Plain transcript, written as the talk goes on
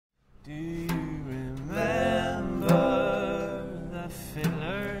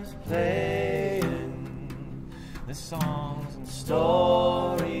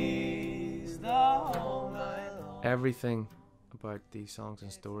Everything about these songs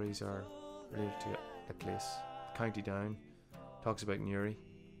and stories are related to a place. County Down talks about Newry.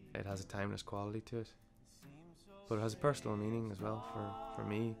 It has a timeless quality to it, but it has a personal meaning as well for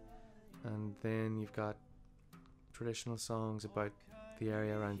me. And then you've got traditional songs about the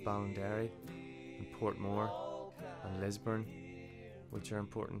area around Ballinderry and Portmore and Lisburn, which are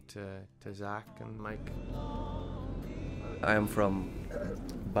important to Zach and Mike. I am from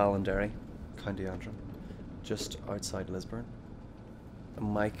Ballinderry, County Antrim, just outside Lisburn.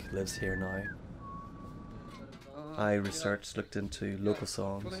 Mike lives here now. I researched, looked into local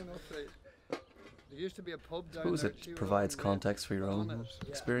songs. There used to be a pub down Suppose there, it provides context for your own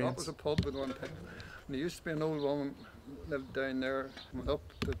experience. That was a pub at one time. And there used to be an old woman lived down there, went up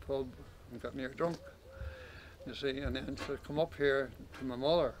to the pub and got near drunk, you see, and then she'd come up here to my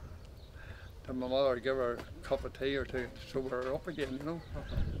mother. To my mother, give her a cup of tea or two to sober her up again, you know.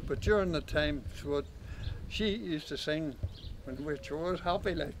 But during the time, she used to sing, which was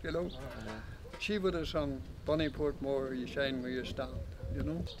happy, like, you know. She would have sung Bonnie Portmore, You Shine Where You Stand, you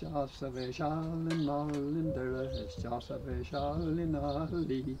know. It's just a vishal in Ballinderry, it's just a vishal in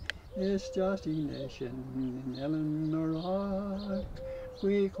Ali, it's just a nation in Eleanor.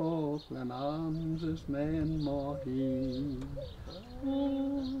 We call Clannad as men Moya.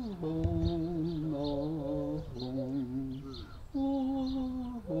 Oh,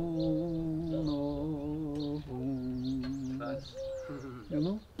 no, you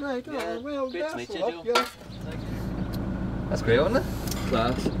know? Right, yeah, well, great to meet you, Joe. Yeah. That's great, wasn't it?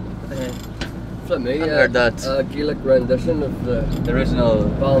 Class. For me, I heard that Gaelic rendition of the original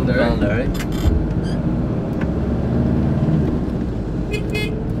Ballinderry.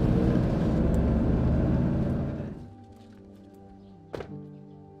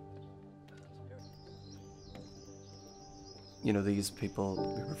 You know, these people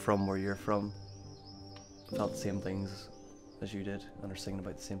who were from where you're from felt the same things as you did and are singing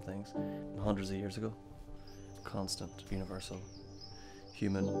about the same things hundreds of years ago. Constant, universal,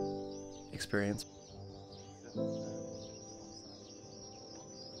 human experience.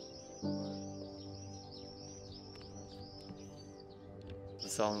 The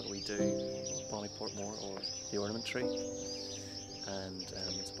song that we do, Bonnie Portmore or The Ornament Tree, and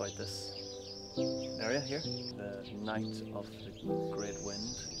it's about this area here. The night of the great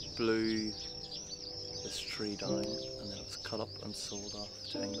wind blew this tree down, and then it was cut up and sold off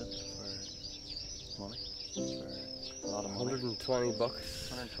to England for money, for a lot of money. 120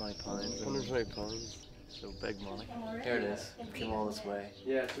 bucks. 120 pounds. 120 pounds. So big money. Here it is. Came all this way.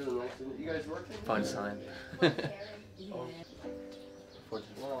 Yeah, it's really nice, isn't it? You guys working? Found a sign.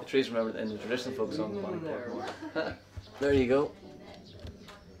 The trees remember in the traditional folk song Bonnie Portmore. There you go.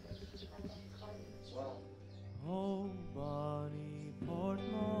 Oh, Bonnie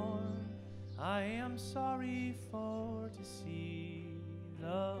Portmore, I am sorry for to see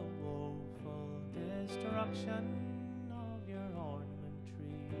the woeful destruction of your ornament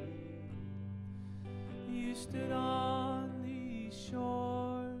tree. You stood on these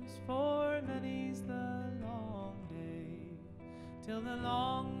shores for many's the long day, till the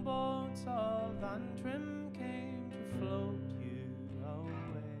longboats of Antrim came to float you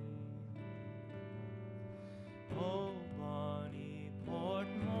away. Oh, Bonnie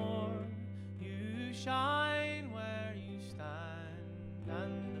Portmore, you shine where you stand,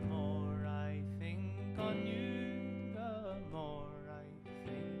 and the more I think on you, the more I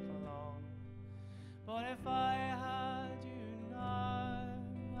think along. But if I had you now,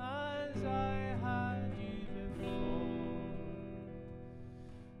 as I had you before,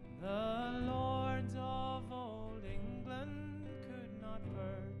 the lords of old England could not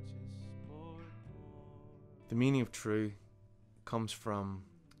purchase Portmore. The meaning of true comes from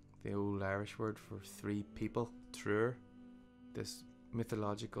the old Irish word for three people, truer, this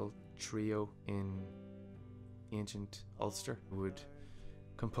mythological trio in ancient Ulster would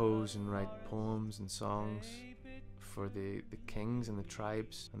compose and write poems and songs for the kings and the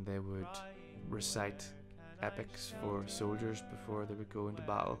tribes, and they would recite epics for soldiers before they would go into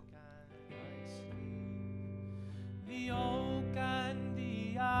battle. The oak and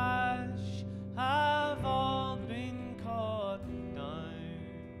the ash have all been cut down,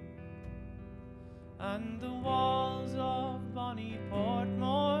 and the walls of Bonnie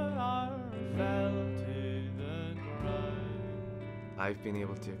Portmore are fell to the ground. I've been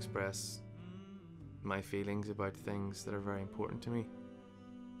able to express my feelings about things that are very important to me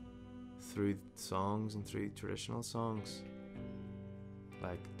through songs and through traditional songs,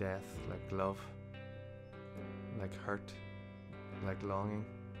 like death, like love, like hurt, like longing,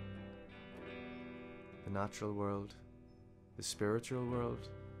 the natural world, the spiritual world.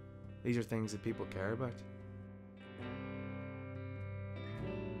 These are things that people care about.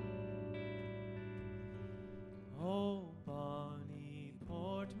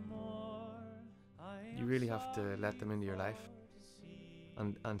 really have to let them into your life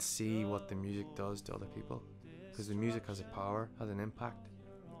and see what the music does to other people, because the music has a power, has an impact.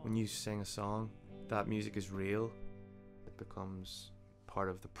 When you sing a song, that music is real. It becomes part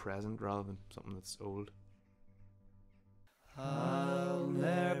of the present rather than something that's old. I'll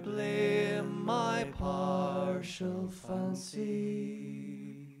ne'er blame my partial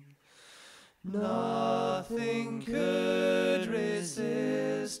fancy. Nothing could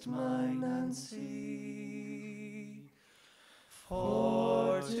resist my Nancy,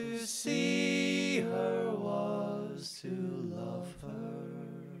 for to see her was to love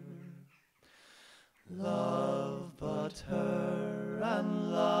her, love but her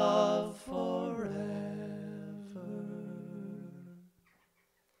and love forever.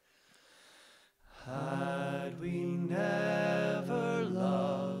 Had we never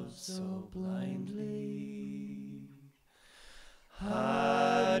loved so blindly,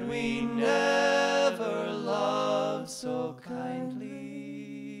 had we never loved so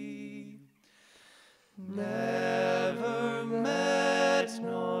kindly, never met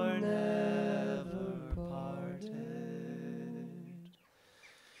nor never parted,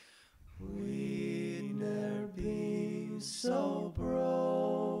 we'd ne'er been so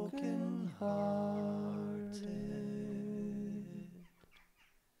broken hearted.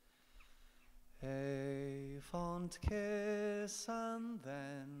 A fond kiss and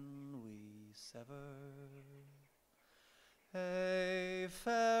then we sever, a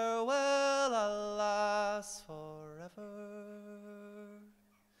farewell, alas, forever.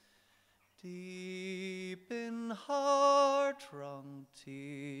 Deep in heart-wrung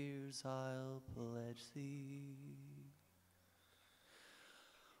tears I'll pledge thee,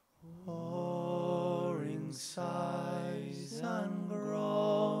 warring sighs and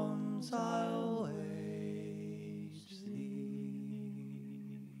groans I'll wage thee.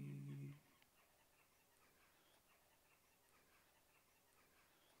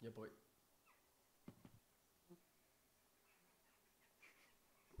 Yeah, boy.